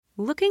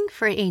Looking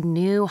for a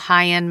new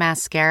high-end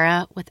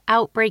mascara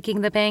without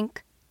breaking the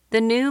bank? The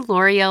new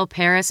L'Oreal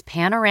Paris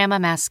Panorama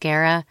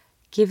Mascara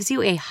gives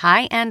you a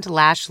high-end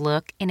lash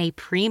look in a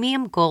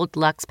premium gold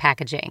luxe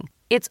packaging.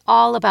 It's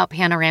all about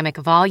panoramic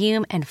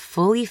volume and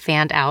fully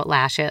fanned-out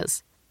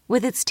lashes.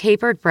 With its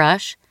tapered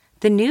brush,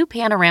 the new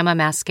Panorama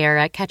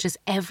Mascara catches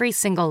every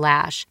single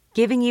lash,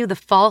 giving you the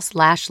false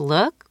lash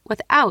look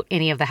without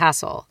any of the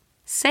hassle.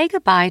 Say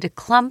goodbye to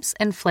clumps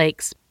and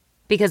flakes,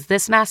 because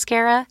this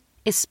mascara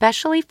is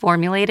specially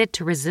formulated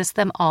to resist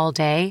them all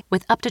day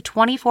with up to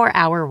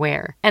 24-hour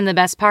wear. And the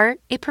best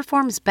part? It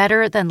performs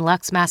better than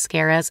Luxe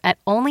mascaras at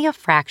only a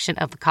fraction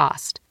of the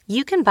cost.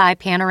 You can buy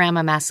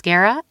Panorama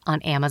Mascara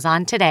on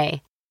Amazon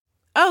today.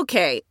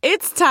 Okay,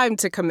 it's time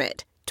to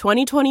commit.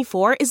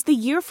 2024 is the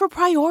year for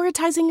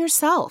prioritizing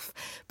yourself.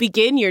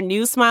 Begin your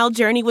new smile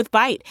journey with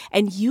Byte,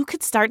 and you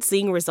could start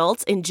seeing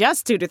results in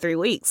just 2 to 3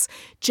 weeks.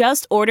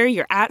 Just order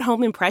your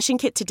at-home impression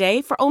kit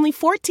today for only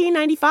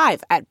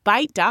 $14.95 at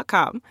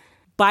Byte.com.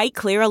 Byte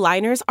Clear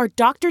aligners are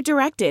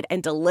doctor-directed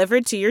and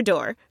delivered to your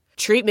door.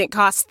 Treatment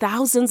costs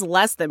thousands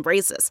less than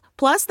braces.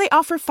 Plus, they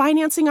offer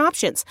financing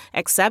options,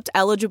 accept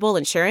eligible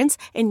insurance,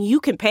 and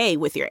you can pay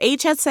with your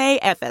HSA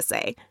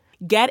FSA.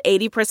 Get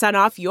 80%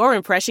 off your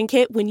impression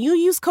kit when you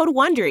use code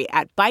WONDERY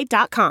at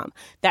Byte.com.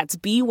 That's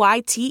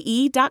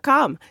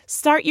BYTE.com.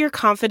 Start your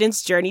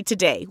confidence journey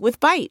today with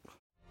Byte.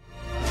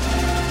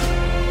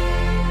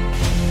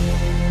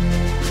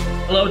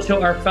 Hello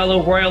to our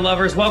fellow royal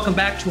lovers. Welcome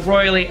back to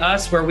Royally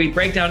Us, where we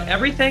break down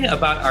everything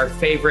about our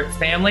favorite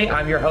family.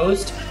 I'm your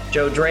host,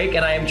 Joe Drake,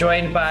 and I am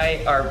joined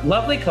by our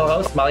lovely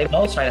co-host, Molly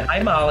Molstein.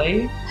 Hi,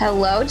 Molly.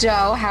 Hello,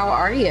 Joe. How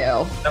are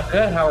you? I'm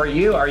good. How are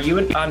you? Are you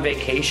on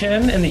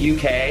vacation in the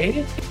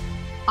UK?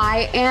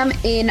 I am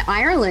in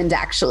Ireland,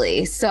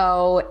 actually.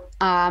 So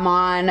I'm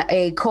on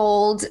a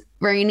cold,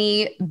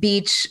 rainy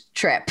beach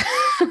trip.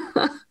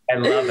 I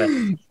love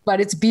it.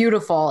 But it's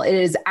beautiful. It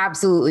is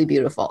absolutely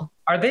beautiful.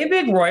 Are they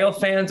big royal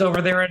fans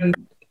over there in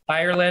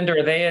Ireland, or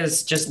are they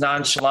as just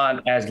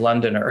nonchalant as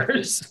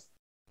Londoners?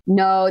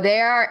 No, they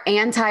are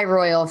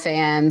anti-royal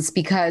fans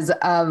because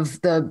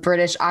of the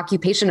British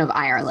occupation of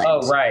Ireland.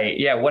 Oh, right.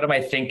 Yeah. What am I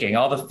thinking?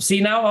 Now all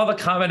the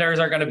commenters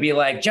are going to be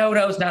like, Joe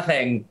knows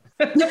nothing.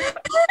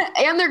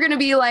 And they're going to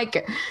be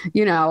like,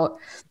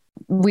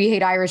 we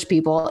hate Irish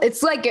people.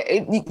 It's like,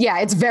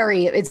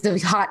 it's a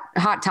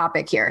hot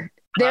topic here.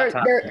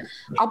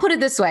 I'll put it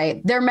this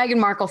way. They're Meghan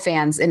Markle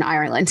fans in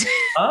Ireland.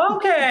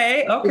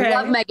 Okay. They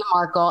love Meghan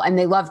Markle and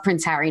they love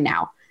Prince Harry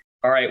now.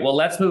 All right. Well,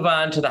 let's move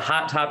on to the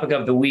hot topic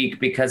of the week,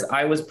 because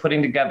I was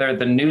putting together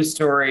the news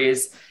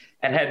stories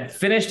and had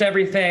finished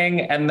everything.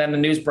 And then the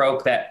news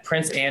broke that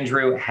Prince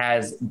Andrew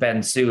has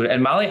been sued.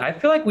 And Molly, I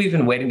feel like we've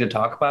been waiting to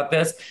talk about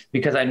this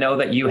because I know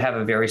that you have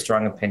a very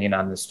strong opinion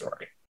on this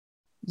story.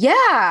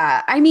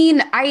 Yeah. I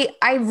mean,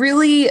 I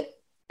really...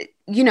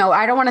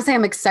 I don't want to say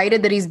I'm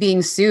excited that he's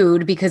being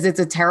sued because it's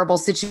a terrible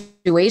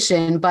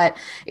situation, but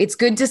it's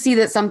good to see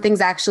that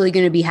something's actually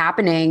going to be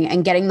happening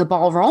and getting the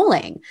ball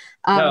rolling.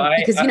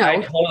 I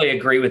totally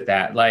agree with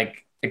that.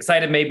 Like,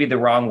 excited may be the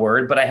wrong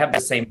word, but I have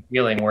the same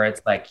feeling where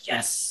it's like,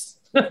 yes.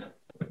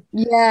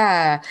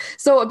 Yeah.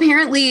 So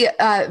apparently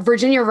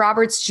Virginia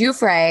Roberts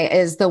Giuffre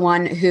is the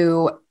one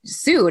who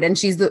sued, and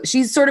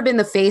she's sort of been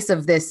the face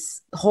of this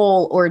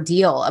whole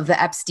ordeal of the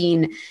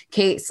Epstein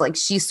case. Like,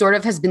 she sort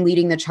of has been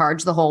leading the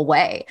charge the whole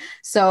way.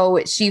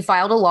 So she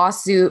filed a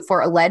lawsuit for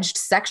alleged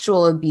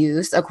sexual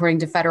abuse, according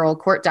to federal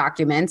court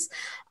documents.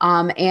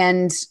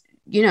 And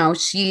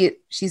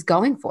she's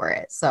going for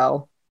it.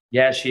 So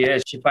yeah, she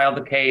is. She filed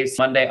the case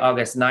Monday,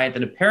 August 9th.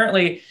 And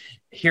apparently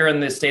here in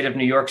the state of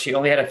New York, she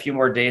only had a few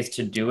more days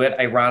to do it,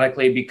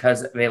 ironically,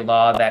 because of a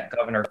law that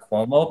Governor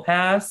Cuomo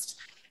passed.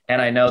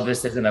 And I know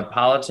this isn't a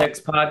politics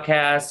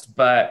podcast,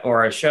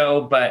 or a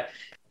show, but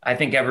I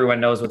think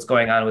everyone knows what's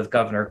going on with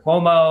Governor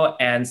Cuomo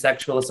and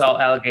sexual assault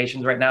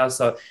allegations right now.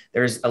 So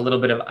there's a little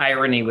bit of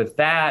irony with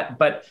that.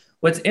 But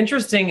what's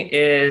interesting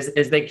is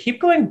they keep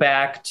going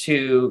back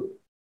to,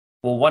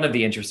 well, one of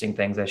the interesting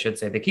things I should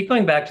say, they keep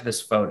going back to this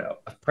photo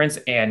of Prince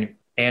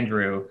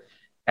Andrew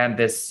and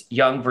this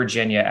young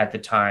Virginia at the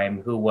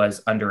time who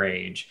was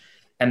underage,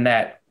 and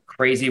that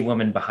crazy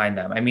woman behind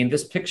them. I mean,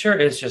 this picture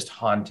is just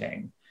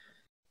haunting.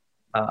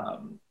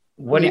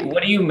 What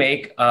do you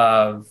make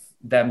of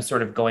them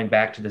sort of going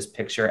back to this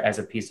picture as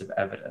a piece of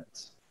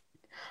evidence?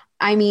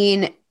 I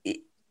mean,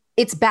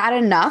 it's bad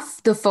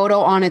enough, the photo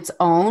on its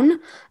own,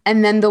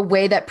 and then the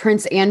way that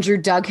Prince Andrew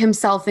dug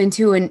himself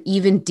into an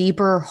even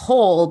deeper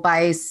hole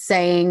by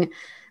saying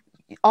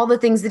all the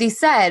things that he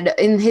said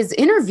in his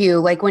interview,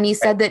 like when he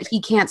said that he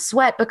can't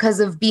sweat because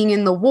of being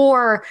in the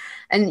war.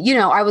 And,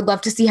 I would love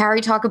to see Harry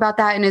talk about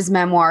that in his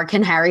memoir.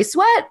 Can Harry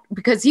sweat?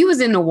 Because he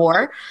was in the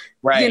war,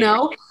 right?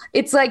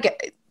 It's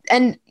like,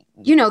 and,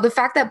 the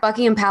fact that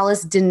Buckingham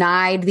Palace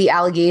denied the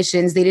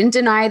allegations, they didn't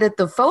deny that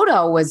the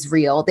photo was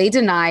real. They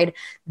denied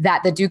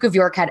that the Duke of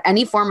York had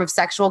any form of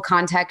sexual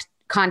contact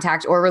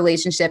or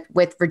relationship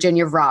with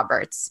Virginia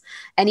Roberts.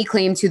 Any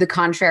claim to the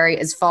contrary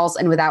is false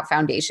and without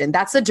foundation.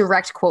 That's a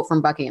direct quote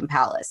from Buckingham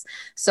Palace.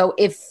 So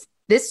if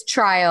this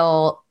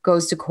trial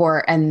goes to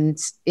court and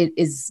it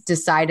is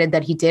decided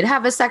that he did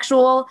have a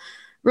sexual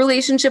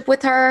relationship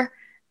with her,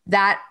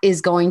 that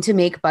is going to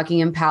make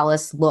Buckingham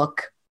Palace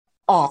look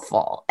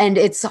awful. And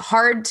it's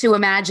hard to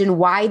imagine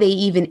why they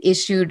even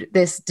issued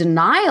this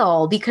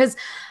denial, because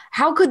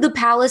how could the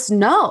palace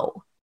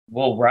know?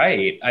 Well,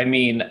 right. I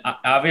mean,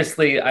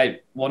 obviously,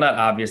 not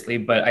obviously,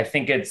 but I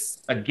think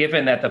it's a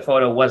given that the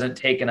photo wasn't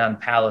taken on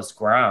palace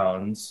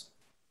grounds.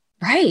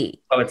 Right.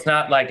 So it's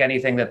not like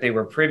anything that they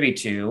were privy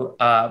to.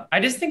 I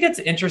just think it's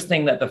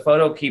interesting that the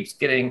photo keeps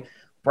getting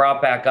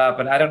brought back up.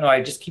 And I don't know,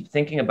 I just keep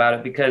thinking about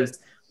it because,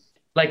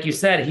 like you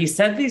said, he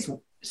said these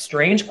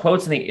strange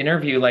quotes in the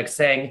interview, like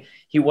saying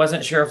he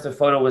wasn't sure if the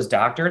photo was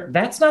doctored.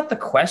 That's not the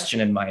question,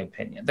 in my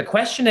opinion. The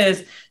question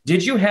is,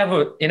 did you have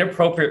an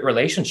inappropriate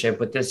relationship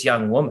with this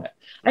young woman?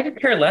 I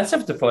could care less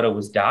if the photo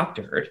was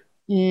doctored.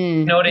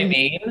 You know what I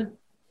mean?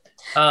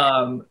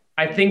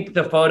 I think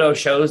the photo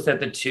shows that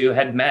the two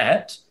had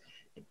met.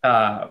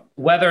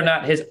 Whether or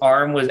not his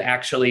arm was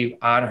actually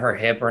on her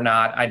hip or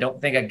not, I don't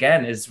think,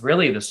 again, is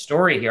really the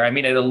story here. I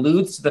mean, it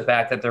alludes to the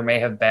fact that there may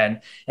have been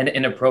an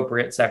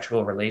inappropriate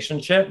sexual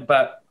relationship,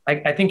 but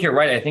I think you're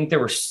right. I think there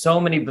were so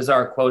many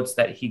bizarre quotes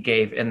that he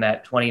gave in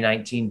that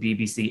 2019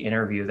 BBC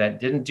interview that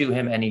didn't do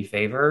him any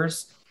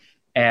favors.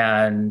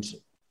 And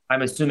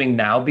I'm assuming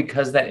now,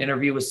 because that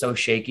interview was so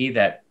shaky,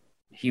 that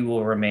he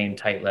will remain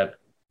tight-lipped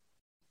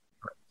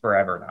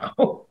forever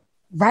now.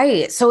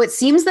 Right. So it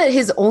seems that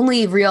his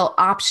only real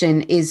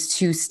option is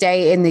to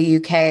stay in the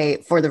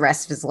UK for the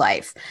rest of his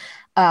life.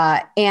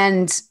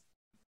 And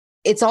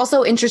it's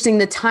also interesting,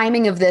 the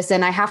timing of this.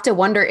 And I have to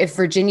wonder if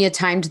Virginia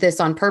timed this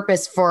on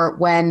purpose for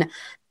when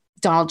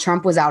Donald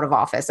Trump was out of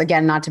office.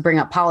 Again, not to bring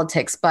up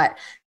politics, but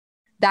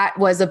that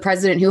was a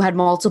president who had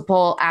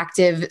multiple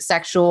active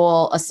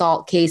sexual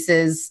assault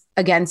cases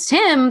against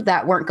him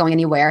that weren't going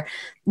anywhere.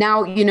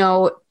 Now, you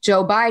know,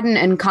 Joe Biden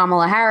and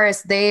Kamala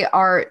Harris, they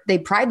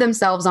pride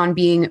themselves on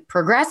being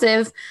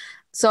progressive.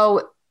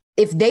 So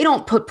if they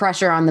don't put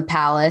pressure on the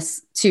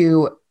palace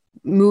to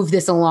move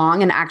this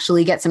along and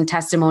actually get some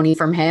testimony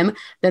from him,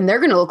 then they're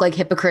going to look like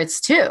hypocrites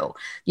too.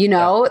 You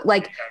know,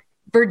 like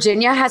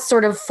Virginia has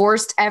sort of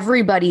forced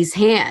everybody's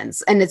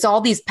hands, and it's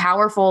all these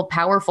powerful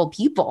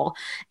people.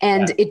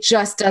 And it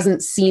just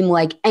doesn't seem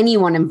like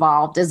anyone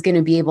involved is going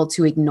to be able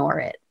to ignore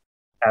it.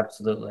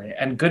 Absolutely.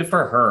 And good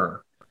for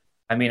her.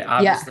 I mean,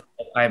 obviously,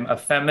 I'm a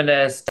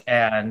feminist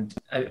and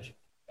a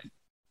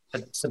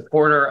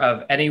supporter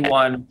of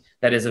anyone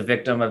that is a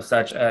victim of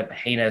such a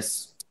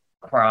heinous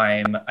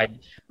crime.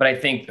 But I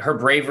think her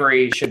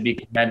bravery should be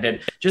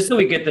commended. Just so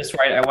we get this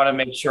right, I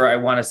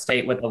want to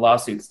state what the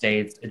lawsuit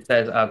states. It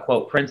says,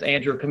 quote, Prince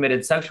Andrew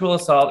committed sexual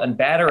assault and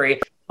battery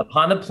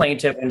upon the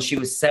plaintiff when she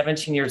was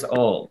 17 years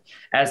old.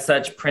 As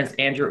such, Prince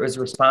Andrew is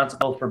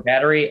responsible for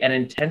battery and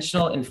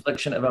intentional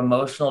infliction of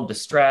emotional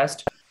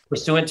distress.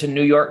 Pursuant to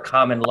New York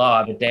common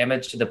law, the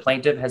damage to the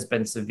plaintiff has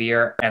been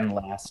severe and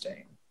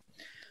lasting.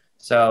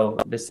 So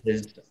this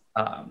is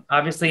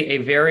obviously a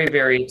very,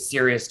 very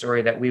serious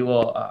story that we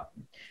will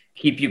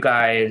keep you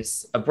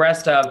guys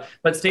abreast of.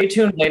 But stay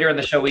tuned later in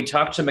the show. We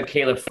talked to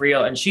Michaela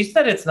Friel, and she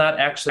said it's not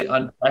actually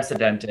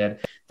unprecedented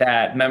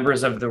that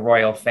members of the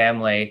royal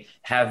family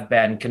have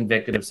been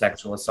convicted of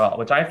sexual assault,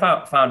 which I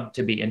found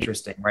to be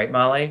interesting. Right,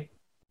 Molly?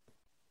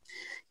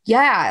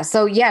 Yeah.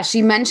 So,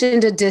 she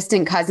mentioned a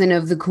distant cousin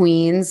of the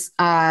Queen's.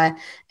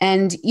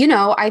 And, you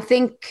know, I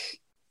think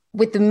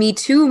with the Me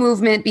Too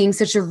movement being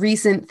such a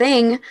recent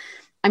thing,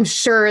 I'm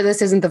sure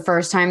this isn't the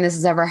first time this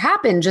has ever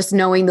happened, just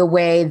knowing the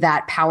way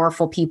that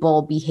powerful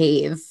people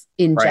behave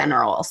in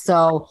general.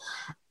 So,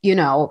 you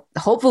know,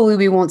 hopefully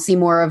we won't see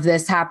more of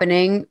this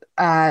happening.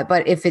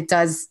 But if it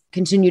does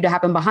continue to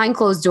happen behind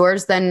closed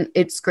doors, then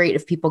it's great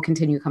if people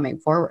continue coming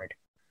forward.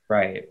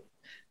 Right.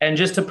 And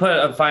just to put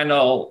a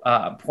final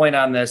point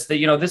on this, that,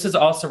 you know, this is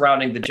all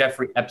surrounding the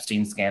Jeffrey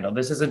Epstein scandal.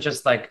 This isn't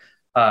just like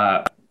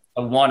a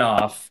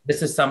one-off.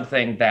 This is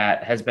something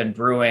that has been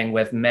brewing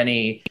with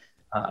many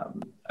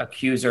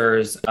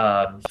accusers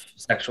of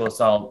sexual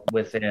assault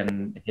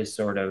within his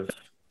sort of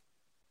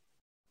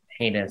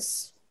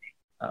heinous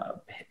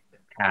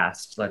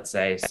past, let's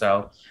say.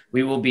 So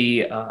we will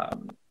be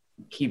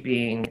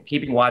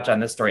keeping watch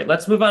on this story.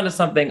 Let's move on to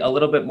something a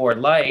little bit more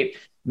light.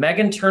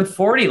 Meghan turned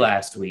 40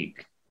 last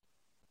week.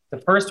 The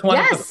first one.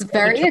 Yes,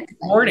 very exciting.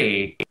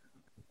 40.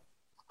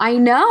 I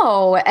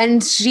know.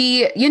 And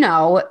she, you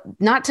know,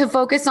 not to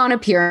focus on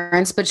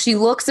appearance, but she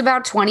looks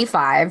about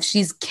 25.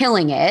 She's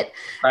killing it.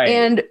 Right.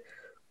 And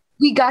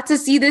we got to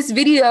see this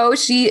video.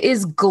 She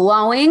is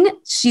glowing.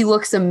 She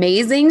looks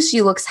amazing.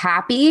 She looks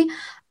happy.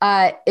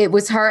 It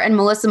was her and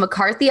Melissa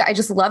McCarthy. I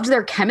just loved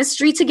their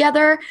chemistry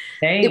together.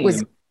 Same. It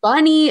was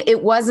funny.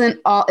 It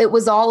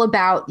was all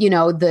about, you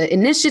know, the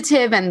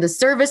initiative and the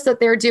service that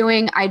they're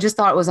doing. I just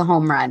thought it was a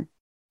home run.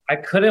 I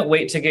couldn't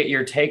wait to get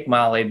your take,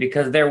 Molly,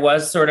 because there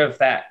was sort of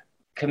that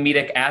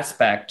comedic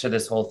aspect to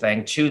this whole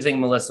thing, choosing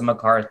Melissa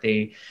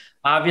McCarthy.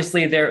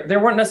 Obviously, there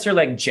weren't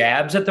necessarily like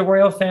jabs at the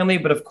royal family,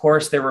 but of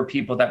course there were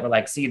people that were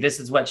like, see, this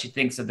is what she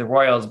thinks of the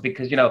royals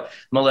because,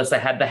 Melissa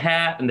had the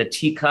hat and the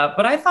teacup.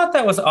 But I thought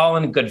that was all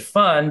in good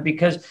fun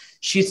because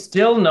she's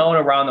still known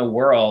around the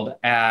world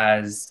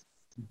as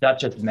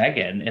Duchess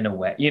Meghan in a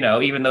way,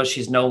 even though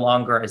she's no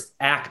longer an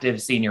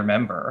active senior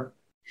member.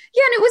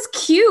 Yeah, and it was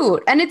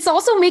cute. And it's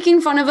also making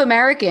fun of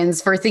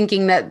Americans for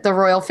thinking that the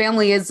royal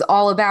family is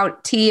all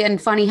about tea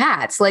and funny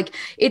hats. Like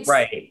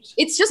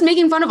it's just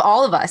making fun of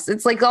all of us.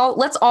 It's like,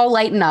 let's all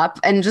lighten up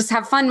and just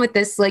have fun with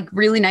this like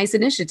really nice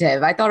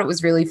initiative. I thought it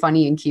was really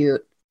funny and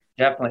cute.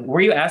 Definitely. Were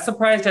you as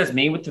surprised as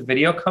me with the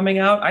video coming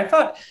out? I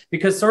thought,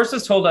 because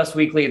sources told us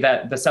weekly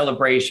that the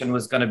celebration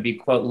was going to be,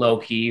 quote, low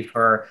key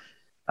for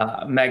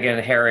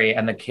Meghan, Harry,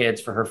 and the kids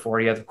for her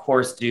 40th, of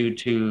course, due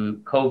to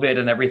COVID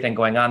and everything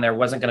going on, there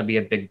wasn't going to be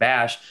a big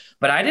bash.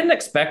 But I didn't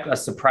expect a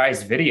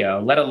surprise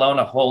video, let alone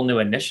a whole new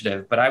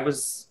initiative. But I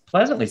was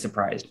pleasantly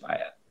surprised by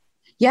it.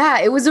 Yeah,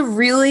 it was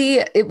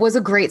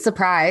a great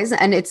surprise.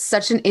 And it's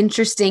such an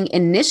interesting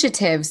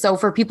initiative. So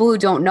for people who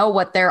don't know,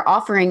 what they're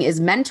offering is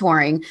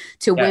mentoring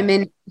to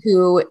women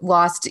who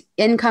lost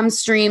income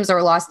streams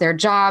or lost their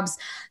jobs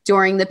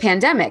during the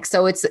pandemic.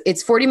 So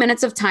it's 40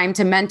 minutes of time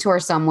to mentor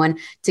someone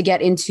to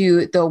get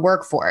into the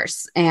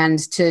workforce and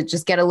to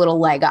just get a little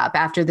leg up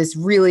after this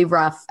really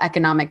rough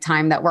economic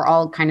time that we're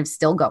all kind of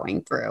still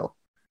going through.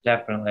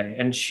 Definitely.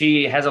 And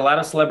she has a lot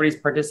of celebrities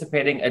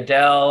participating.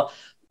 Adele,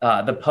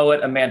 the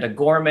poet Amanda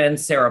Gorman,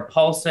 Sarah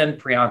Paulson,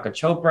 Priyanka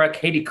Chopra,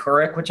 Katie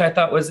Couric, which I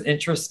thought was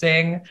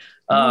interesting.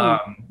 I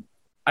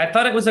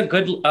thought it was a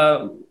good,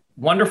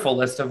 wonderful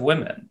list of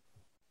women.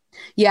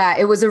 Yeah,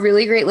 it was a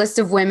really great list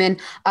of women.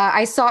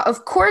 I saw,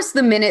 of course,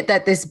 the minute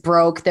that this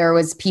broke, there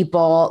was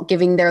people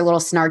giving their little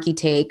snarky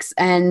takes.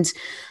 And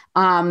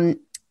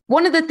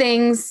one of the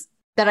things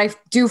that I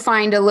do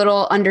find a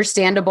little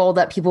understandable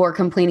that people were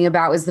complaining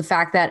about is the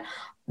fact that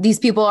these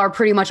people are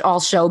pretty much all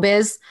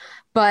showbiz.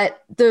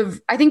 But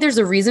I think there's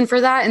a reason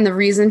for that. And the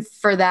reason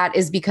for that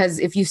is because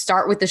if you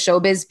start with the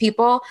showbiz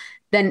people,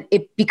 then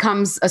it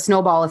becomes a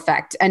snowball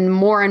effect and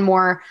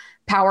more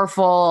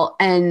powerful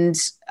and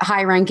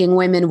high-ranking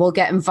women will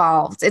get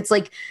involved. It's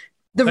like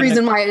the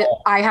reason why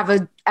I have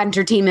an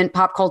entertainment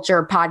pop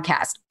culture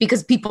podcast,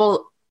 because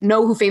people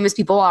know who famous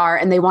people are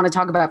and they want to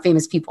talk about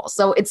famous people.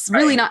 So it's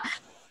really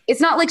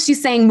it's not like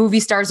she's saying movie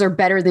stars are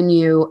better than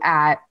you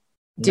at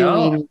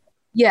doing. No.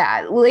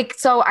 Yeah. Like,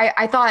 so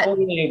I thought. I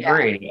totally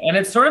agree. Yeah. And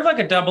it's sort of like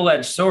a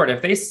double-edged sword.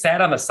 If they sat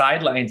on the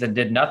sidelines and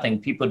did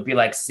nothing, people would be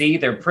like, see,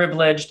 they're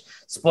privileged,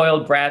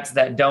 spoiled brats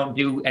that don't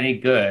do any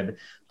good.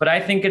 But I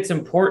think it's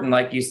important,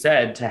 like you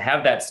said, to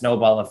have that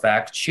snowball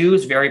effect,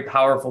 choose very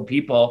powerful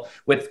people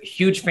with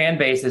huge fan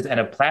bases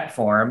and a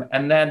platform,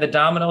 and then the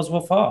dominoes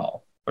will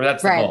fall. Or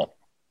that's the goal.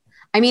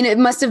 I mean, it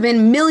must have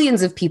been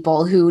millions of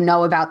people who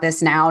know about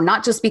this now,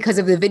 not just because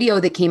of the video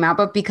that came out,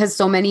 but because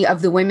so many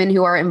of the women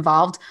who are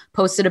involved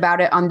posted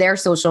about it on their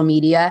social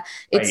media.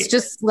 It's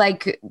just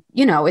like,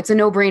 it's a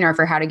no-brainer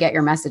for how to get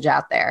your message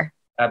out there.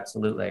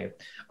 Absolutely.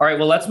 All right,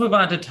 well, let's move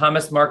on to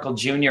Thomas Markle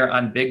Jr.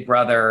 on Big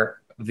Brother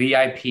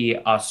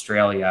VIP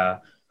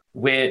Australia,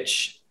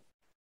 which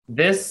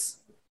this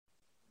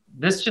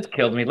just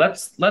killed me.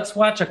 Let's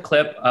watch a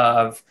clip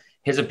of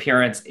his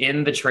appearance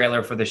in the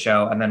trailer for the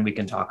show, and then we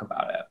can talk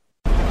about it.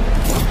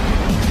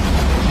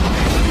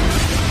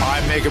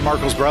 I'm Meghan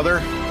Markle's brother.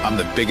 I'm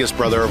the biggest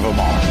brother of them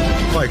all.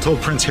 Well, I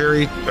told Prince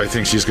Harry, I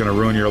think she's going to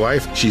ruin your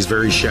life. She's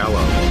very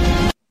shallow.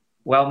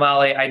 Well,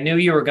 Molly, I knew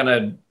you were going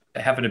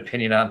to have an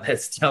opinion on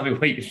this. Tell me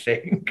what you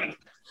think.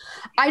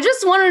 I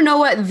just want to know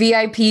what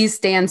VIP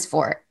stands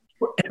for.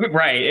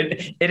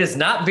 Right. It is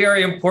not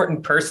very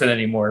important person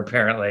anymore,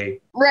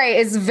 apparently. Right.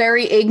 It's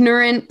very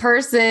ignorant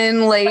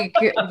person, like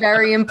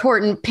very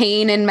important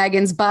pain in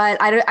Meghan's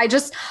butt. I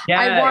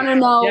want to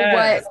know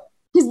what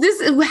is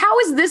this? How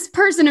is this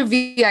person a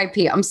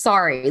VIP? I'm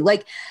sorry.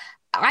 Like,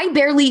 I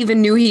barely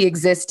even knew he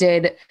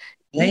existed.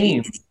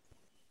 Same.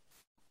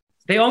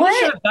 They only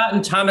should have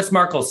gotten Thomas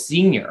Markle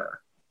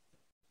Sr.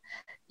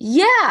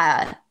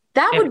 Yeah.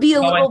 That would be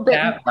a little bit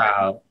that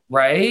route,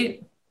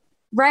 right?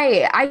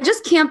 Right. I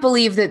just can't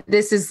believe that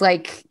this is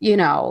like,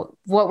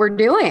 what we're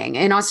doing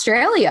in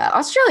Australia.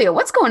 Australia,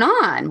 what's going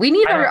on? We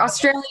need our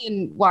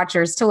Australian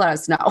watchers to let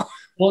us know.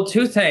 Well,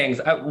 two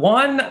things.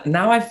 One,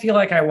 now I feel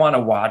like I want to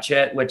watch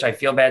it, which I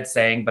feel bad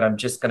saying, but I'm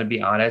just going to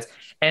be honest.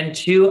 And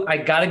two, I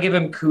got to give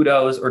him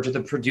kudos, or to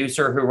the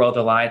producer who wrote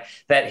the line,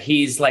 that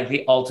he's like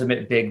the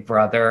ultimate big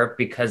brother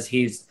because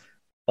he's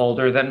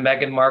older than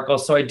Meghan Markle.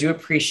 So I do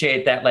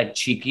appreciate that like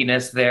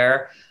cheekiness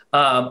there.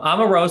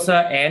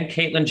 Omarosa and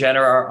Caitlyn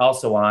Jenner are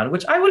also on,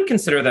 which I would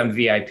consider them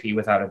VIP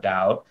without a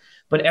doubt.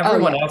 But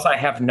everyone else, I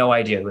have no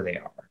idea who they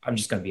are. I'm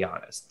just going to be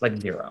honest, like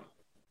zero.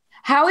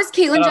 How is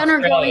Caitlyn Jenner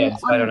going?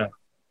 I don't know.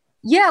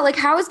 Yeah, like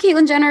how is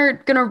Caitlyn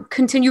Jenner going to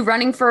continue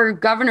running for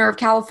governor of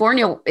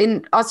California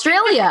in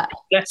Australia?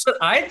 That's what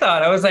I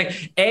thought. I was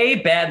like,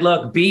 A, bad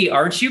luck. B,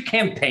 aren't you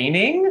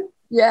campaigning?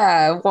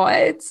 Yeah,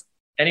 what?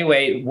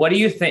 Anyway, what do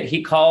you think?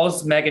 He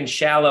calls Meghan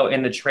shallow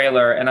in the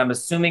trailer, and I'm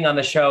assuming on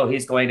the show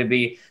he's going to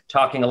be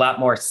talking a lot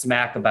more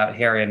smack about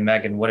Harry and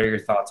Meghan. What are your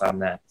thoughts on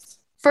that?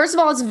 First of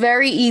all, it's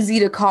very easy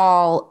to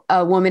call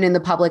a woman in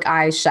the public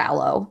eye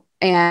shallow.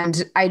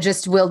 And I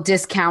just will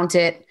discount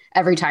it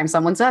every time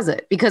someone says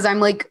it because I'm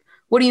like,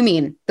 what do you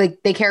mean?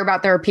 Like they care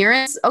about their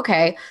appearance?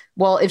 Okay.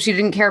 Well, if she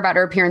didn't care about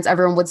her appearance,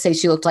 everyone would say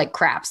she looked like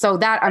crap. So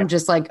that I'm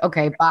just like,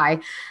 okay, bye.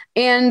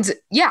 And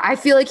yeah, I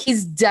feel like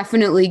he's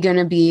definitely going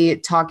to be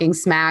talking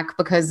smack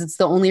because it's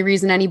the only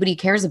reason anybody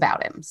cares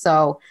about him.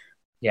 So,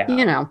 yeah,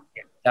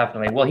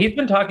 definitely. Well, he's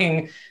been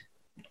talking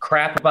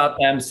crap about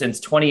them since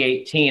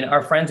 2018.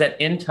 Our friends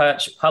at In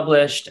Touch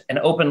published an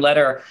open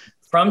letter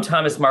from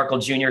Thomas Markle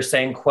Jr.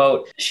 saying,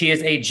 quote, "She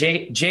is a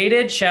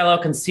jaded, shallow,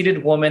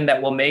 conceited woman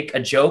that will make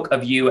a joke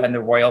of you and the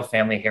royal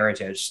family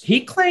heritage."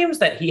 He claims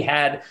that he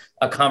had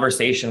a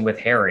conversation with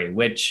Harry,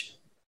 which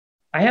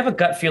I have a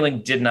gut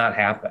feeling did not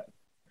happen.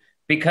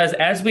 Because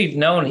as we've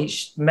known,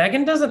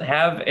 Meghan doesn't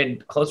have a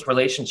close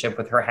relationship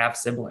with her half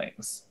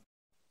siblings.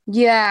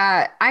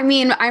 Yeah, I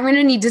mean, I'm going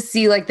to need to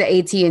see like the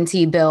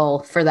AT&T bill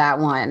for that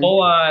one.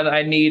 Hold on,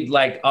 I need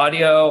like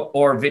audio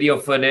or video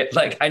footage.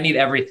 Like I need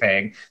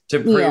everything to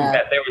prove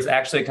that there was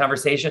actually a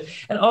conversation.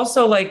 And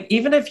also like,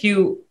 even if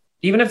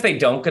they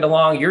don't get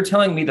along, you're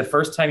telling me the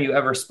first time you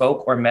ever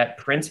spoke or met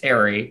Prince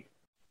Harry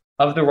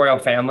of the royal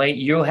family,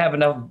 you'll have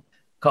enough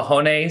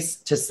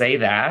cojones to say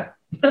that?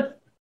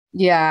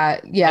 Yeah,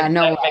 like,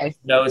 no that way. Makes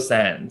no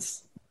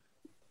sense.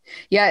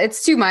 Yeah,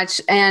 it's too much.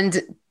 And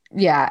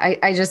yeah,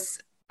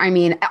 I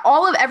mean,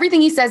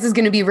 everything he says is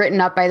going to be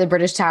written up by the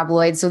British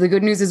tabloids. So the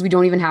good news is we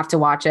don't even have to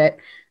watch it.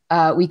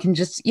 We can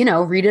just,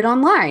 read it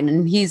online.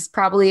 And he's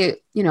probably,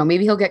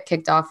 maybe he'll get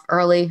kicked off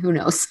early. Who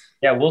knows?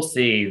 Yeah, we'll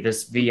see.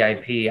 This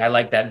VIP. I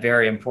like that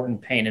very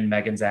important pain in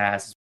Meghan's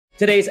ass.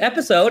 Today's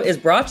episode is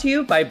brought to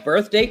you by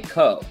Birthdate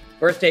Co.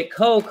 Birthdate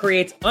Co.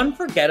 creates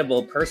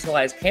unforgettable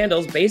personalized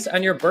candles based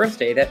on your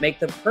birthday that make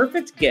the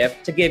perfect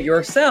gift to give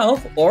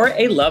yourself or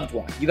a loved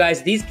one. You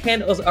guys, these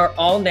candles are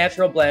all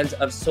natural blends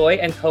of soy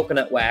and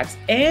coconut wax,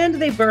 and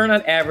they burn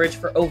on average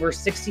for over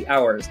 60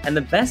 hours. And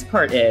the best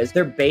part is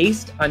they're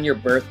based on your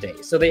birthday.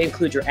 So they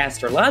include your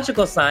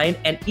astrological sign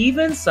and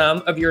even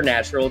some of your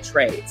natural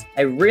traits.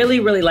 I really,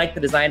 really like the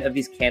design of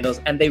these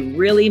candles, and they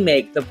really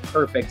make the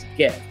perfect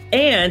gift.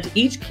 And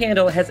each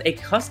candle has a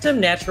custom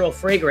natural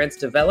fragrance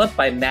developed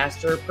by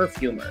master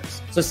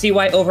perfumers. So see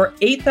why over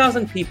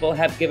 8,000 people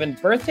have given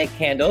birthday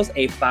candles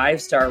a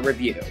 5-star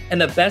review. And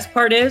the best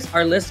part is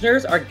our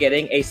listeners are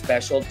getting a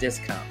special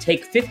discount.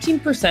 Take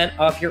 15%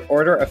 off your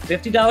order of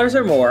 $50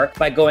 or more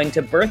by going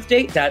to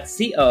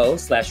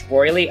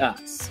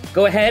birthdate.co/royallyus.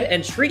 Go ahead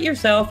and treat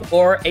yourself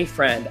or a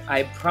friend.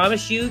 I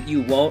promise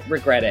you won't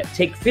regret it.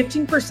 Take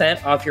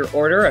 15% off your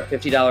order of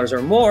 $50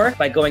 or more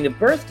by going to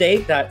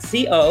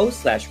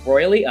birthdate.co/royallyus.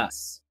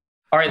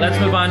 All right, let's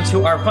move on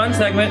to our fun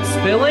segment,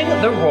 Spilling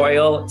the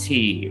Royal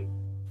Tea.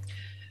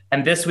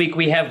 And this week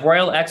we have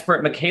royal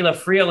expert Michaela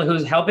Friel,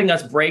 who's helping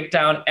us break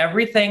down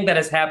everything that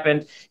has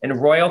happened in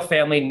royal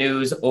family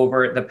news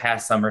over the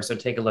past summer. So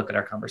take a look at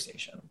our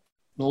conversation.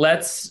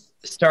 Let's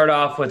start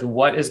off with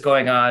what is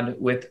going on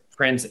with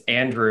Prince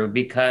Andrew,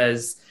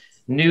 because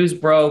news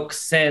broke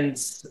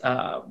since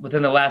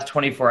within the last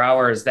 24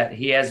 hours that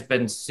he has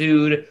been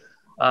sued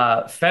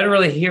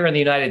federally here in the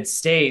United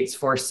States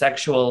for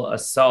sexual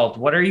assault.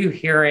 What are you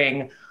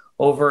hearing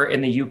over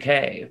in the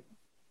UK?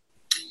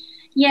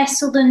 Yes,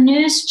 so the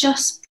news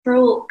just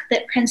broke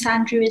that Prince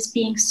Andrew is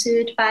being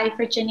sued by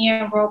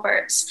Virginia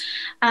Roberts.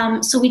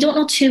 So we don't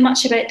know too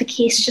much about the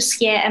case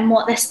just yet and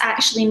what this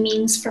actually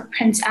means for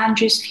Prince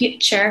Andrew's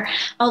future,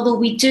 although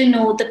we do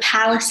know the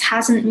palace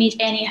hasn't made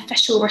any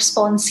official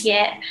response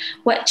yet,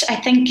 which I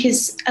think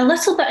is a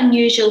little bit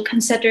unusual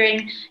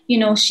considering,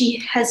 she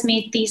has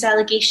made these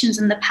allegations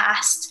in the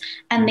past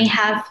and they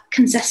have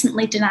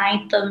consistently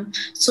denied them.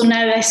 So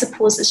now I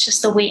suppose it's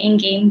just a waiting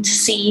game to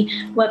see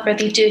whether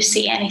they do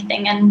say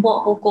anything and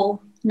what will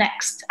go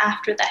next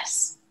after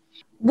this.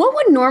 What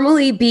would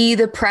normally be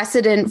the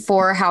precedent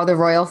for how the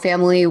royal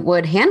family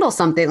would handle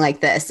something like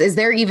this? Is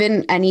there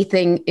even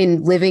anything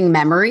in living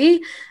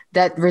memory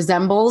that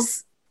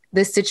resembles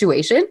this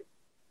situation?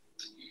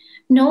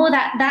 No,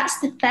 that's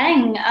the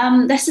thing.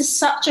 This is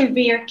such a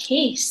rare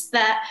case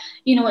that,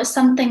 it's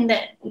something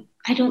that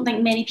I don't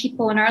think many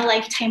people in our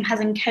lifetime has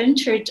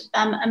encountered,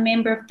 a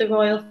member of the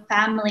royal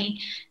family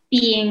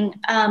being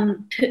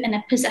put in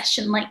a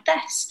position like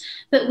this.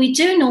 But we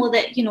do know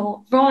that,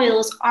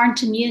 royals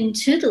aren't immune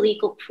to the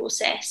legal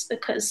process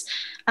because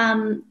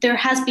there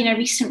has been a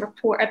recent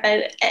report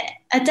about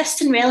a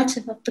distant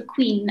relative of the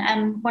Queen,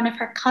 one of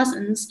her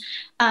cousins,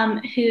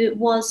 he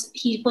was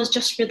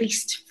just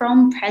released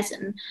from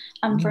prison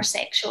for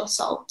sexual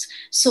assault.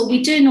 So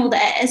we do know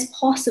that it is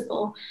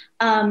possible.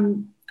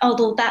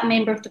 Although that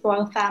member of the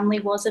royal family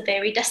was a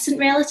very distant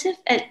relative,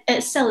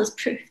 it still is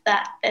proof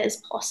that it is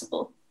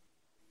possible.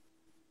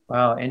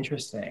 Wow,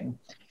 interesting.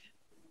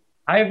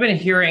 I've been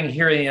hearing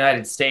here in the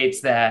United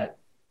States that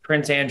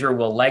Prince Andrew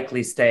will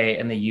likely stay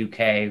in the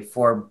UK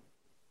for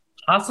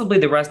possibly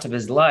the rest of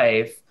his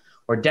life,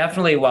 or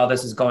definitely while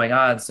this is going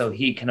on, so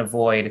he can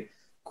avoid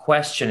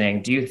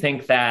questioning. Do you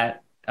think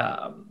that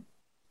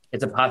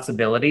it's a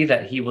possibility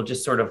that he will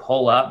just sort of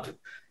hole up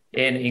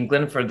in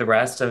England for the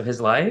rest of his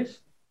life?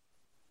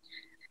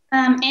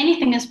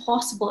 Anything is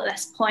possible at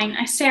this point.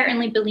 I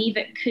certainly believe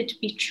it could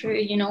be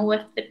true.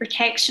 With the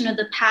protection of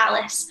the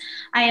palace,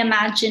 I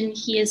imagine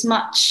he is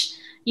much,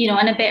 in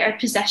a better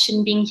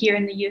position being here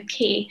in the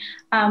UK.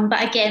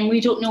 But again, we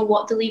don't know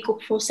what the legal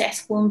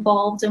process will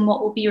involve and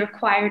what will be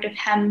required of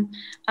him,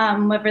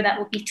 whether that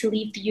will be to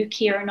leave the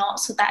UK or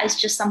not. So that is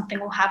just something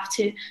we'll have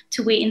to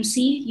wait and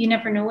see. You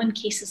never know in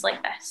cases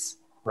like this.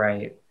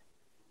 Right.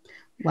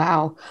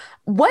 Wow.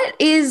 What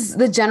is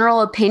the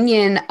general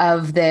opinion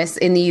of this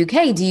in the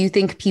UK? Do you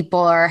think people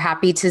are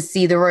happy to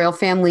see the royal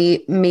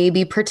family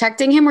maybe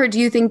protecting him, or do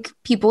you think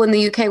people in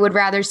the UK would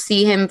rather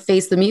see him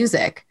face the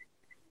music?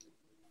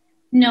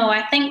 No,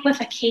 I think with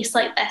a case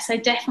like this, I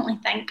definitely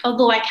think,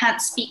 although I can't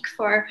speak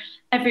for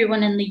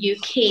everyone in the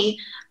UK,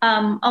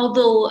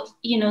 although,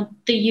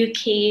 the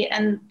UK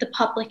and the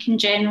public in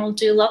general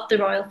do love the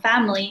royal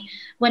family,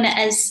 when it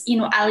is,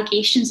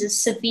 allegations as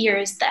severe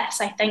as this,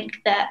 I think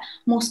that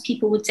most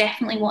people would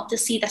definitely want to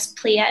see this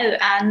play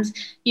out. And,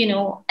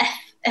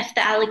 if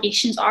the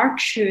allegations are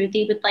true,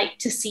 they would like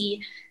to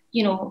see,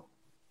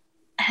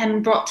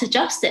 him brought to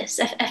justice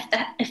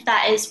if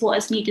that is what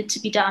is needed to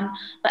be done.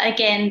 But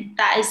again,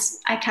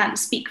 I can't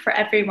speak for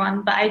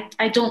everyone, but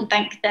I don't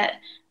think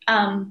that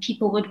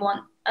people would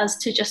want us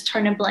to just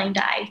turn a blind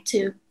eye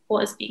to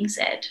what is being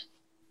said.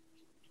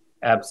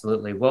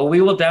 Absolutely. Well, we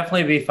will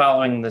definitely be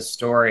following this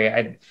story.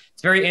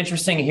 It's very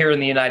interesting here in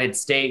the United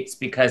States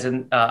because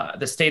in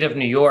the state of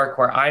New York,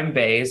 where I'm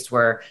based,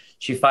 where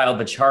she filed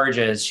the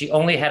charges, she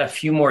only had a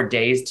few more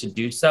days to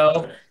do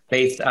so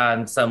based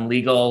on some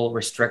legal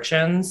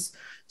restrictions.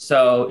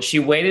 So she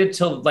waited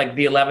till like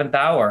the 11th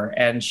hour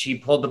and she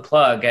pulled the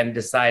plug and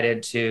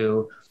decided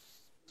to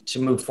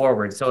move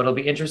forward. So it'll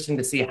be interesting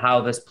to see how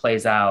this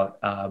plays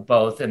out,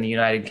 both in the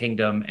United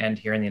Kingdom and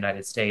here in the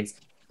United States.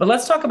 But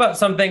let's talk about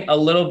something a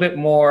little bit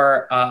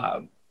more,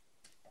 a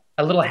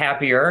little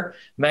happier.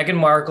 Meghan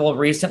Markle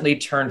recently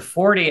turned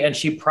 40 and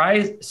she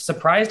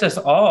surprised us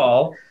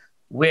all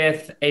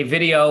with a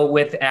video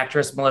with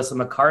actress Melissa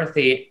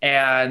McCarthy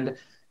and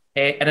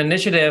an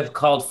initiative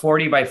called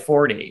 40 by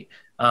 40.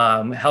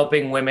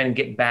 Helping women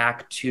get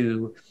back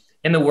in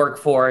the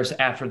workforce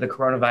after the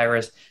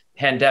coronavirus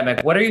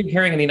pandemic. What are you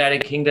hearing in the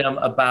United Kingdom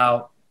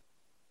about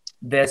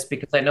this?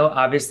 Because I know,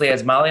 obviously,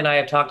 as Molly and I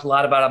have talked a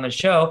lot about on the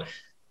show,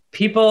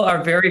 people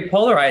are very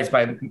polarized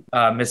by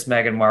Miss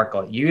Meghan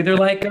Markle. You either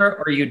like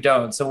her or you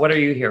don't. So what are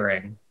you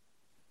hearing?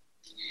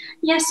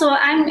 Yeah, so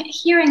I'm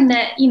hearing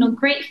that,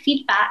 great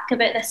feedback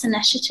about this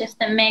initiative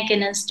that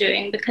Meghan is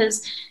doing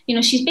because,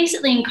 she's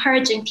basically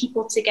encouraging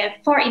people to give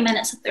 40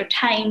 minutes of their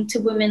time to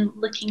women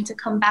looking to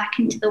come back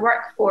into the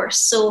workforce.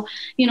 So,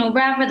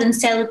 rather than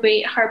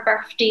celebrate her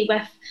birthday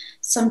with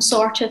some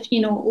sort of,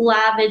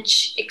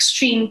 lavish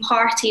extreme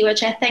party,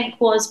 which I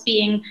think was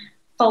being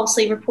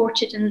falsely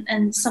reported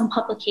in some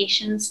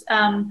publications,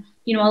 a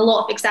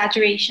lot of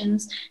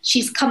exaggerations.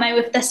 She's come out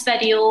with this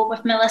video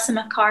with Melissa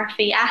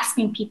McCarthy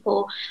asking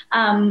people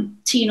to,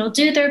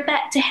 do their bit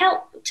to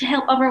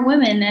help other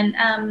women. And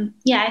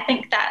I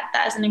think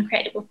that is an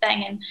incredible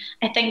thing. And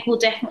I think we'll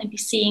definitely be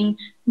seeing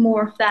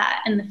more of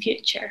that in the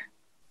future.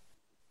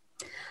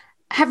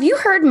 Have you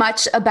heard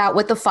much about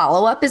what the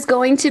follow-up is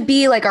going to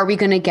be? Like, are we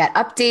going to get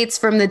updates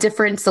from the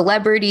different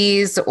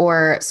celebrities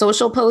or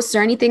social posts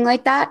or anything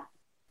like that?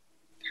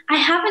 I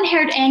haven't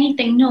heard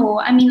anything, no.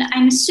 I mean,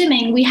 I'm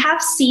assuming we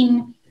have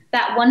seen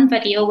that one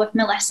video with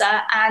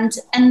Melissa, and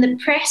in the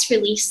press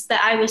release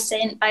that I was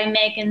sent by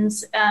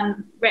Meghan's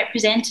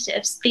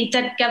representatives, they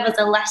did give us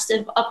a list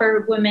of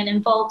other women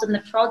involved in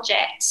the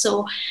project.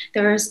 So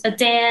there's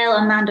Adele,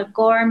 Amanda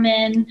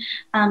Gorman,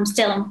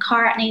 Stella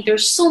McCartney.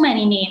 There's so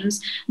many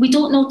names. We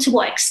don't know to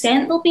what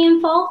extent they'll be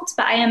involved,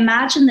 but I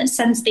imagine that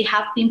since they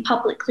have been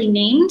publicly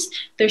named,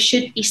 there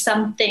should be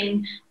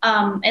something,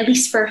 at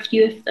least for a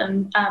few of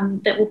them,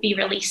 that will be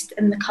released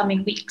in the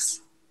coming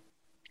weeks.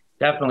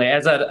 Definitely.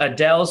 As an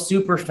Adele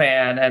super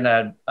fan and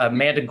a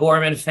Amanda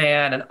Gorman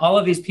fan and all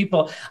of these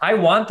people, I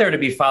want there to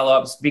be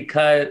follow-ups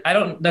because I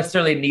don't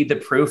necessarily need the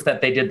proof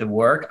that they did the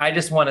work. I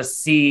just want to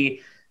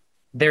see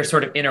their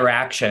sort of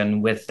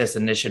interaction with this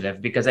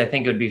initiative because I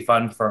think it would be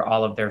fun for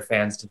all of their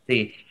fans to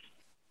see.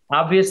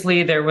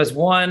 Obviously, there was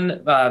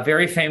one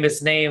very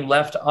famous name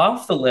left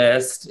off the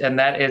list, and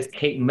that is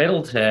Kate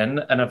Middleton.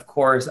 And of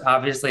course,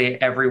 obviously,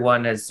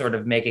 everyone is sort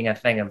of making a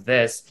thing of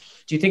this.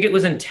 Do you think it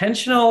was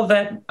intentional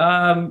that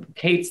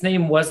Kate's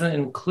name wasn't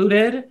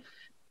included?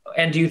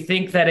 And do you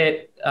think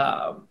that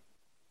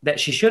that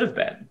she should have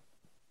been?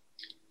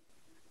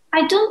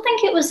 I don't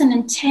think it was an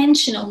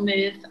intentional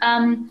move.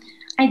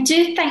 I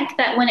do think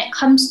that when it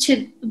comes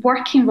to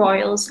working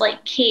royals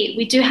like Kate,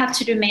 we do have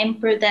to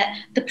remember that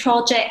the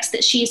projects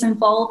that she's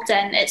involved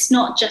in, it's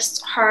not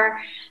just her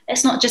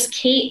it's not just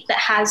Kate that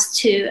has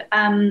to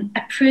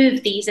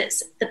approve these,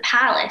 it's the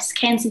palace,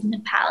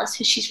 Kensington Palace,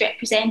 who she's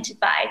represented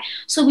by.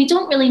 So we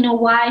don't really know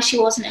why she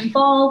wasn't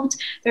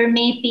involved. There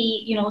may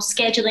be,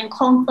 scheduling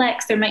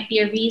conflicts. There might be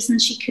a reason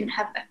she couldn't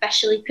have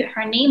officially put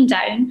her name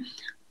down.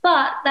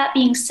 But that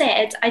being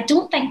said, I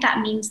don't think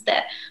that means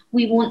that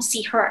we won't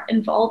see her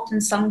involved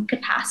in some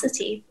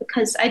capacity,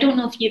 because I don't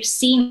know if you've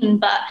seen,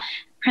 but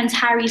Prince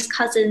Harry's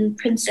cousin,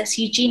 Princess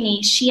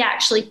Eugenie, she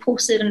actually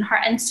posted on her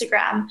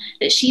Instagram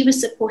that she was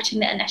supporting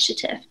the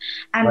initiative,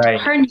 and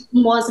her name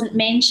wasn't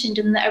mentioned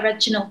in the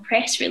original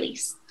press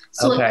release.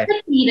 So it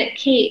could be that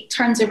Kate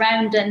turns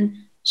around and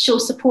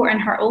shows support in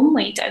her own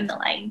way down the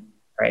line.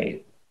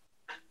 Right.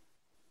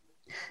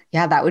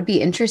 Yeah, that would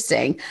be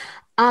interesting.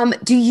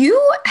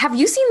 Have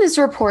you seen this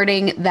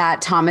reporting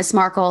that Thomas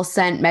Markle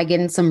sent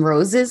Meghan some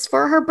roses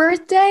for her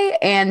birthday?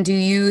 And do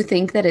you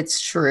think that it's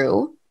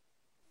true?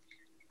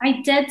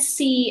 I did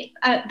see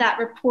that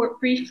report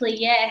briefly,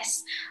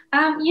 yes.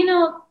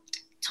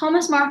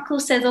 Thomas Markle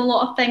says a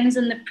lot of things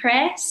in the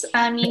press.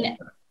 I mean,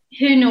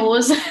 who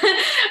knows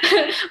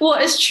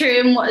what is true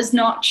and what is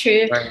not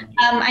true. Right.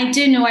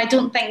 I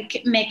don't think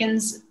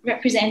Meghan's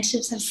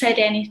representatives have said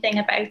anything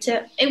about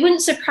it. It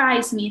wouldn't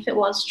surprise me if it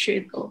was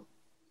true, though.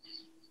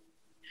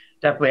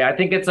 Definitely. I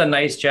think it's a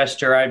nice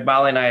gesture.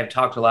 Molly and I have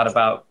talked a lot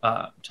about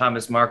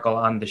Thomas Markle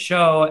on the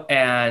show,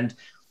 and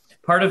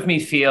part of me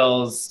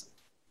feels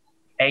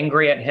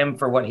angry at him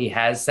for what he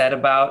has said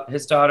about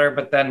his daughter.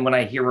 But then when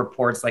I hear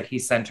reports like he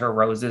sent her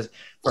roses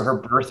for her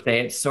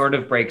birthday, it sort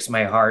of breaks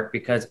my heart,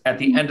 because at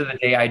the end of the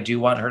day, I do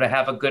want her to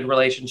have a good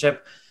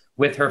relationship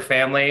with her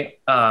family.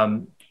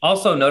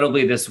 Also,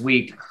 notably this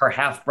week, her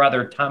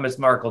half-brother, Thomas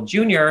Markle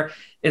Jr.,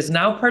 is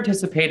now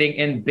participating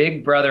in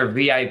Big Brother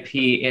VIP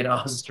in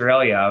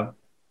Australia.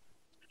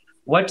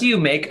 What do you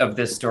make of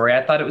this story?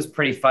 I thought it was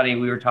pretty funny.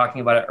 We were talking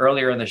about it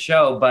earlier in the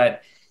show,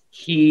 but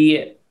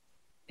he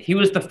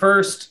was the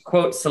first,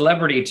 quote,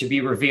 celebrity to be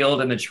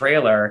revealed in the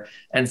trailer,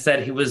 and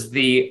said he was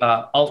the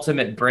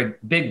ultimate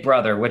Big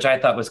Brother, which I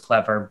thought was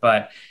clever.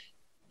 But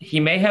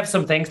he may have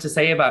some things to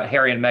say about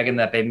Harry and Meghan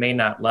that they may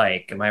not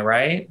like. Am I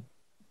right?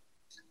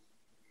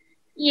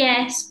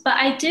 Yes, but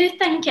I do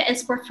think it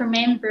is worth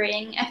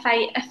remembering.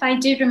 If I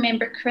do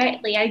remember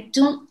correctly, I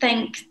don't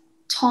think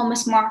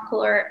Thomas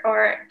Markle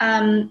or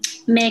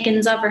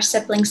Meghan's other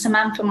sibling,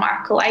 Samantha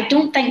Markle, I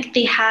don't think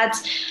they had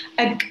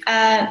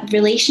a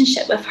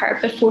relationship with her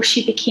before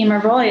she became a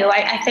royal.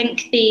 I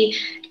think they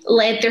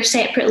led their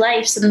separate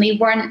lives and they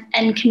weren't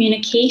in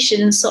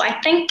communication. So I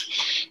think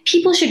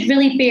people should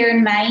really bear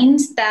in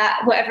mind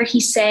that whatever he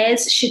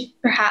says should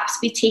perhaps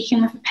be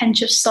taken with a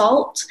pinch of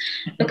salt,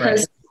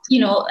 because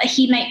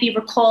he might be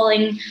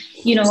recalling,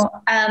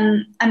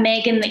 a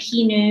Meghan that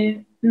he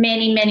knew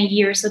many, many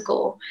years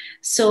ago.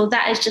 So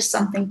that is just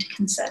something to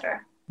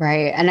consider.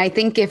 Right. And I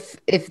think if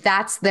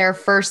that's their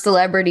first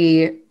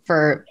celebrity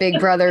for Big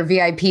Brother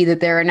VIP that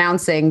they're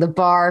announcing, the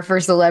bar for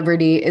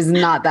celebrity is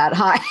not that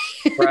high.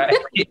 Right.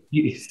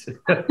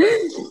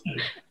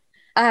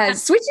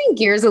 Switching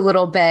gears a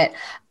little bit,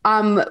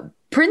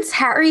 Prince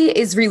Harry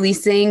is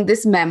releasing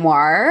this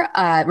memoir.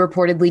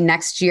 Reportedly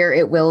next year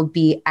it will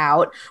be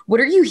out.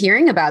 What are you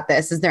hearing about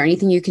this? Is there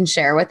anything you can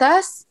share with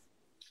us?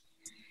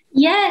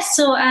 Yeah,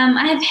 so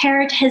I have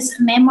heard his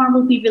memoir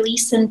will be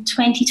released in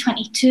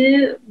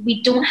 2022.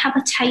 We don't have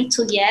a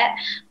title yet,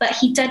 but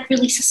he did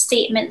release a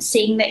statement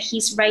saying that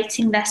he's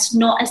writing this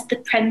not as the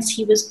prince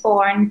he was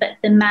born, but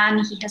the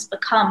man he has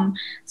become.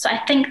 So I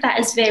think that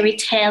is very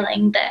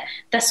telling, that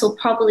this will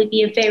probably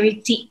be a very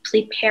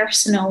deeply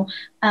personal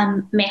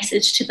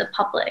message to the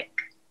public.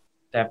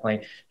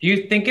 Definitely. Do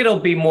you think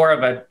it'll be more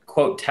of a,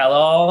 quote,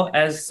 tell-all,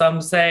 as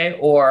some say,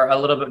 or a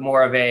little bit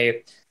more of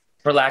a,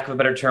 for lack of a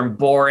better term,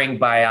 boring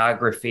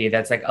biography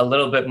that's like a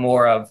little bit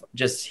more of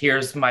just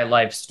here's my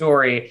life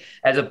story,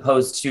 as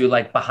opposed to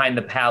like behind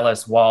the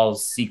palace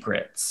walls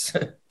secrets?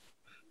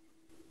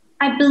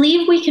 I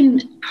believe we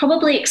can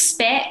probably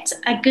expect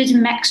a good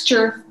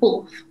mixture of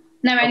both.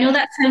 Now, I know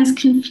that sounds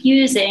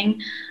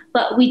confusing,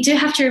 but we do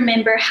have to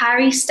remember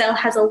Harry still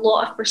has a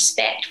lot of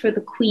respect for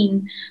the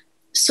Queen.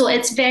 So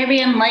it's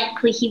very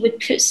unlikely he would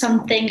put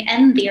something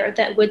in there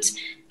that would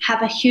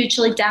have a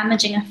hugely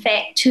damaging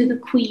effect to the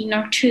Queen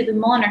or to the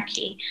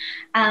monarchy.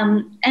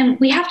 And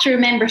we have to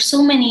remember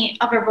so many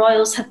other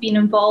royals have been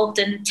involved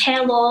in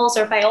tell-alls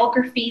or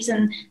biographies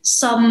in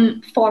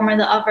some form or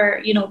the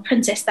other.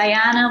 Princess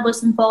Diana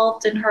was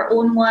involved in her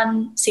own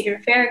one,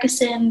 Sarah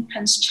Ferguson,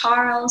 Prince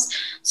Charles.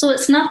 So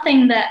it's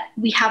nothing that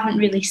we haven't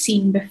really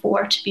seen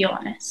before, to be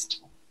honest.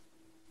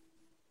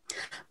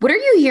 What are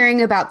you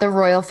hearing about the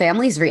royal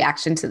family's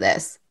reaction to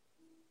this?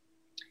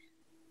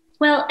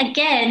 Well,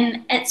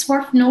 again, it's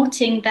worth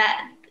noting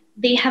that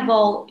they have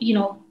all,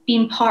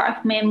 been part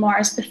of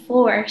memoirs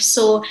before,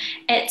 so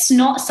it's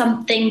not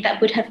something that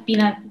would have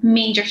been a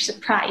major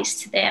surprise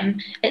to them.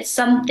 It's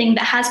something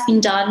that has been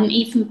done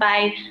even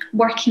by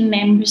working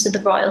members of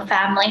the royal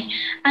family.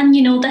 And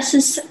this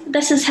is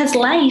his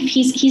life.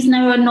 He's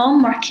now a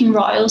non-working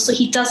royal, so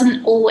he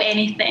doesn't owe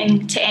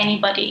anything to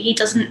anybody. He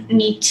doesn't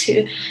need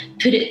to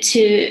put it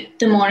to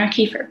the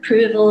monarchy for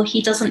approval.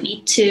 He doesn't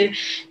need to,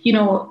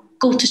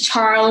 go to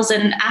Charles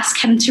and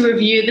ask him to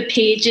review the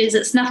pages.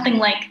 It's nothing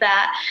like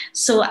that.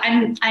 So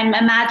I'm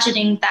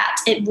imagining that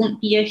it won't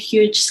be a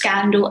huge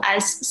scandal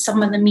as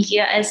some of the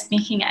media is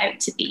making it out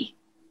to be.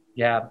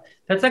 Yeah,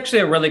 that's actually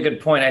a really good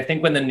point. I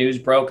think when the news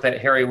broke that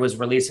Harry was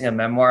releasing a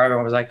memoir,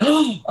 everyone was like,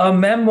 oh, a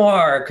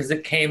memoir, because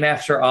it came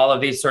after all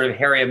of these sort of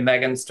Harry and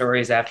Meghan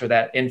stories after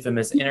that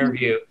infamous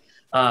interview.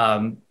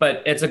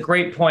 But it's a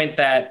great point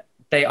that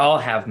they all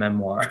have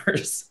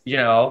memoirs,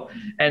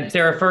 and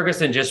Sarah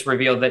Ferguson just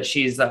revealed that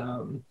she's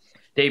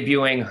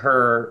debuting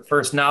her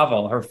first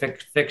novel, her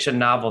fiction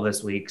novel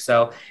this week.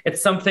 So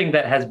it's something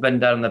that has been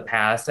done in the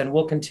past and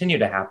will continue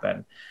to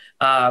happen.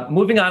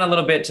 Moving on a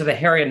little bit to the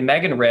Harry and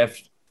Meghan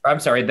rift,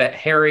 the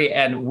Harry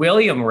and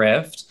William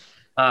rift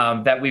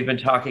that we've been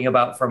talking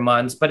about for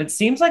months, but it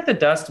seems like the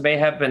dust may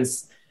have been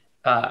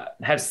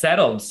have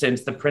settled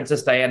since the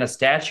Princess Diana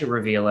statue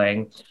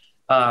revealing.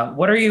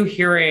 What are you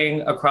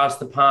hearing across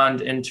the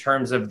pond in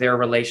terms of their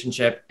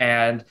relationship?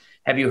 And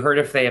have you heard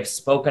if they have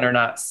spoken or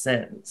not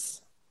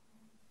since?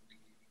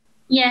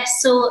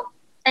 Yes, so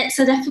it's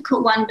a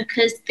difficult one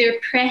because their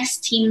press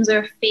teams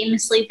are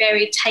famously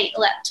very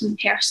tight-lipped in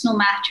personal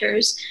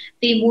matters.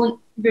 They won't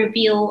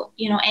reveal,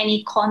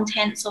 any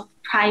contents of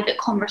private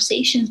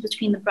conversations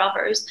between the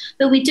brothers,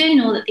 but we do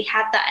know that they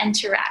had that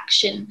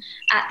interaction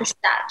at the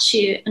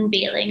statue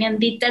unveiling, and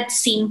they did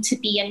seem to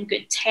be in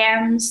good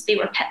terms. They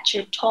were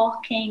pictured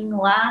talking,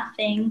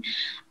 laughing,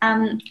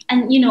 and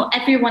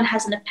everyone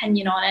has an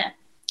opinion on it.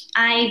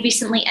 I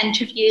recently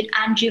interviewed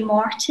Andrew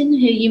Morton,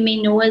 who you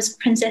may know as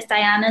Princess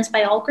Diana's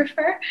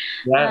biographer.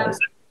 Yes.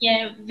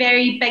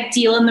 Very big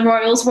deal in the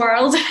royals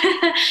world.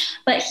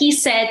 But he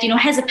said,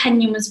 his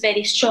opinion was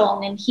very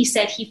strong, and he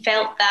said he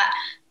felt that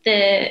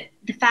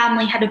the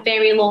family had a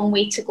very long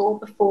way to go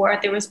before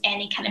there was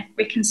any kind of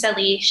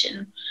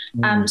reconciliation.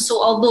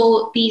 So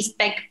although these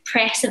big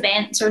press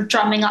events are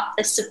drumming up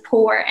the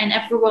support and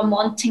everyone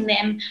wanting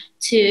them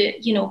to,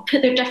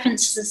 put their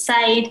differences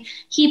aside,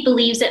 he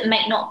believes it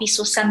might not be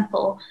so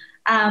simple.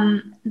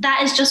 That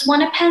is just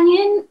one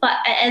opinion, but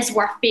it is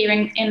worth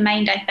bearing in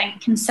mind, I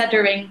think,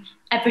 considering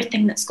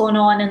everything that's gone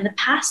on in the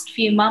past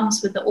few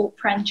months with the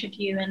Oprah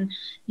interview and,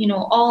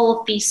 all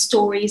of these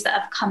stories that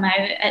have come out.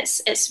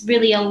 It's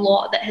really a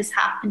lot that has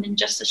happened in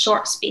just a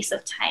short space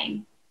of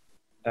time.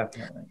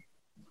 Definitely.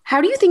 How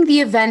do you think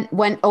the event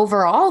went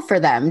overall for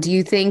them? Do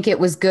you think it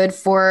was good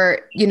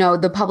for,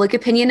 the public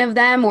opinion of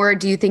them, or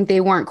do you think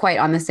they weren't quite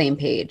on the same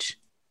page?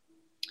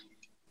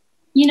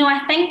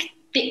 I think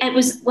it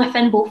was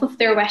within both of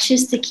their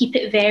wishes to keep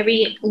it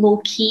very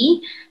low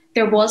key.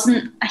 There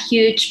wasn't a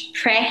huge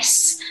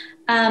press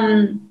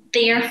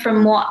there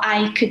from what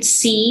I could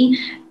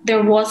see.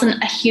 There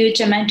wasn't a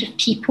huge amount of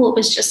people. It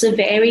was just a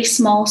very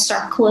small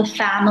circle of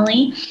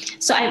family.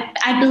 So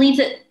I believe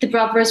that the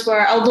brothers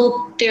were,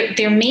 although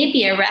there may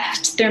be a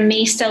rift, there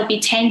may still be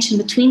tension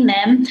between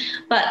them,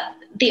 but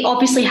they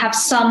obviously have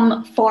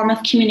some form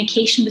of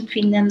communication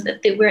between them,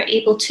 that they were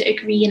able to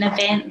agree an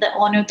event that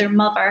honoured their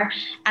mother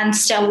and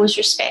still was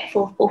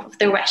respectful of both of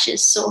their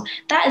wishes. So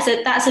that's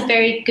a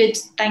very good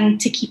thing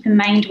to keep in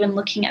mind when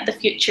looking at the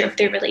future of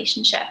their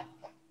relationship.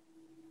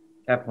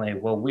 Definitely.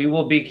 Well, we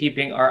will be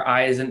keeping our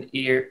eyes and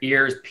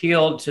ears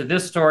peeled to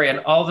this story and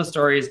all the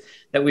stories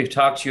that we've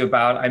talked to you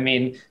about. I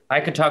mean, I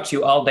could talk to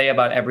you all day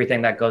about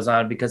everything that goes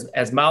on, because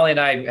as Molly and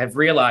I have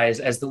realized,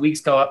 as the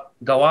weeks go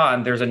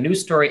on, there's a new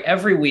story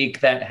every week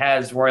that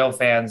has royal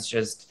fans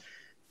just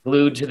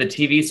glued to the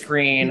TV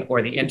screen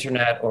or the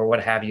internet or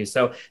what have you.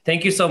 So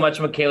thank you so much,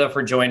 Michaela,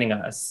 for joining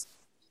us.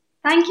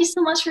 Thank you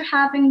so much for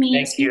having me.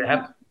 Thank you.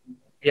 Have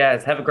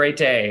a great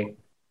day.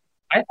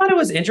 I thought it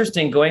was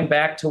interesting going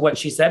back to what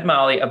she said,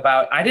 Molly,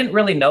 about, I didn't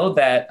really know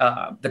that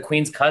the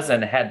Queen's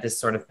cousin had this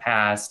sort of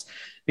past,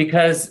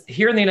 because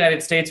here in the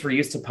United States, we're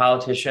used to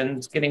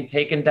politicians getting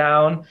taken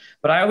down.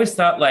 But I always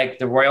thought like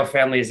the royal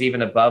family is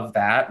even above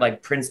that.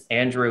 Like Prince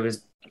Andrew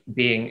is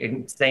being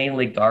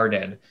insanely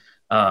guarded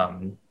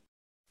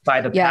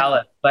by the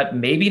palace, but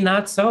maybe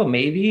not so.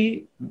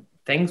 Maybe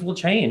things will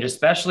change,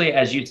 especially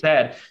as you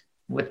said,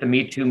 with the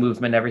Me Too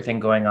movement, everything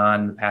going on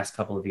in the past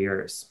couple of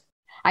years.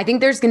 I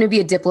think there's going to be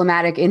a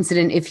diplomatic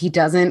incident if he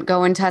doesn't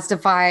go and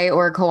testify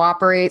or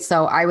cooperate.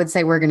 So I would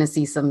say we're going to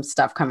see some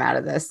stuff come out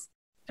of this.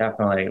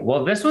 Definitely.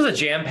 Well, this was a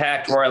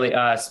jam-packed Royally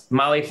Us.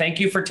 Molly, thank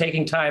you for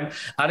taking time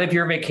out of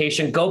your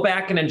vacation. Go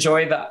back and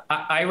enjoy the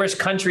Irish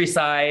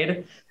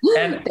countryside.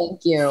 And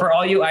thank you. For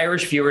all you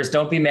Irish viewers,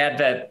 don't be mad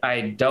that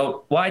I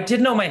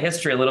did know my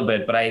history a little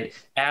bit, but I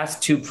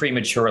asked too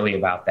prematurely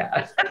about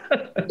that.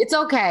 It's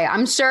okay.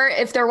 I'm sure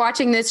if they're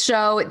watching this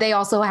show, they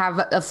also have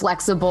a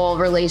flexible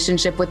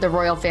relationship with the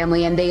royal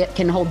family and they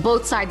can hold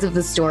both sides of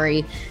the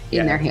story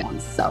in their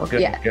hands. So,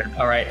 good.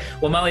 All right.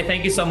 Well, Molly,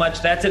 thank you so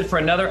much. That's it for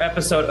another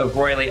episode of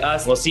Royally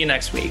Us. We'll see you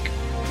next week.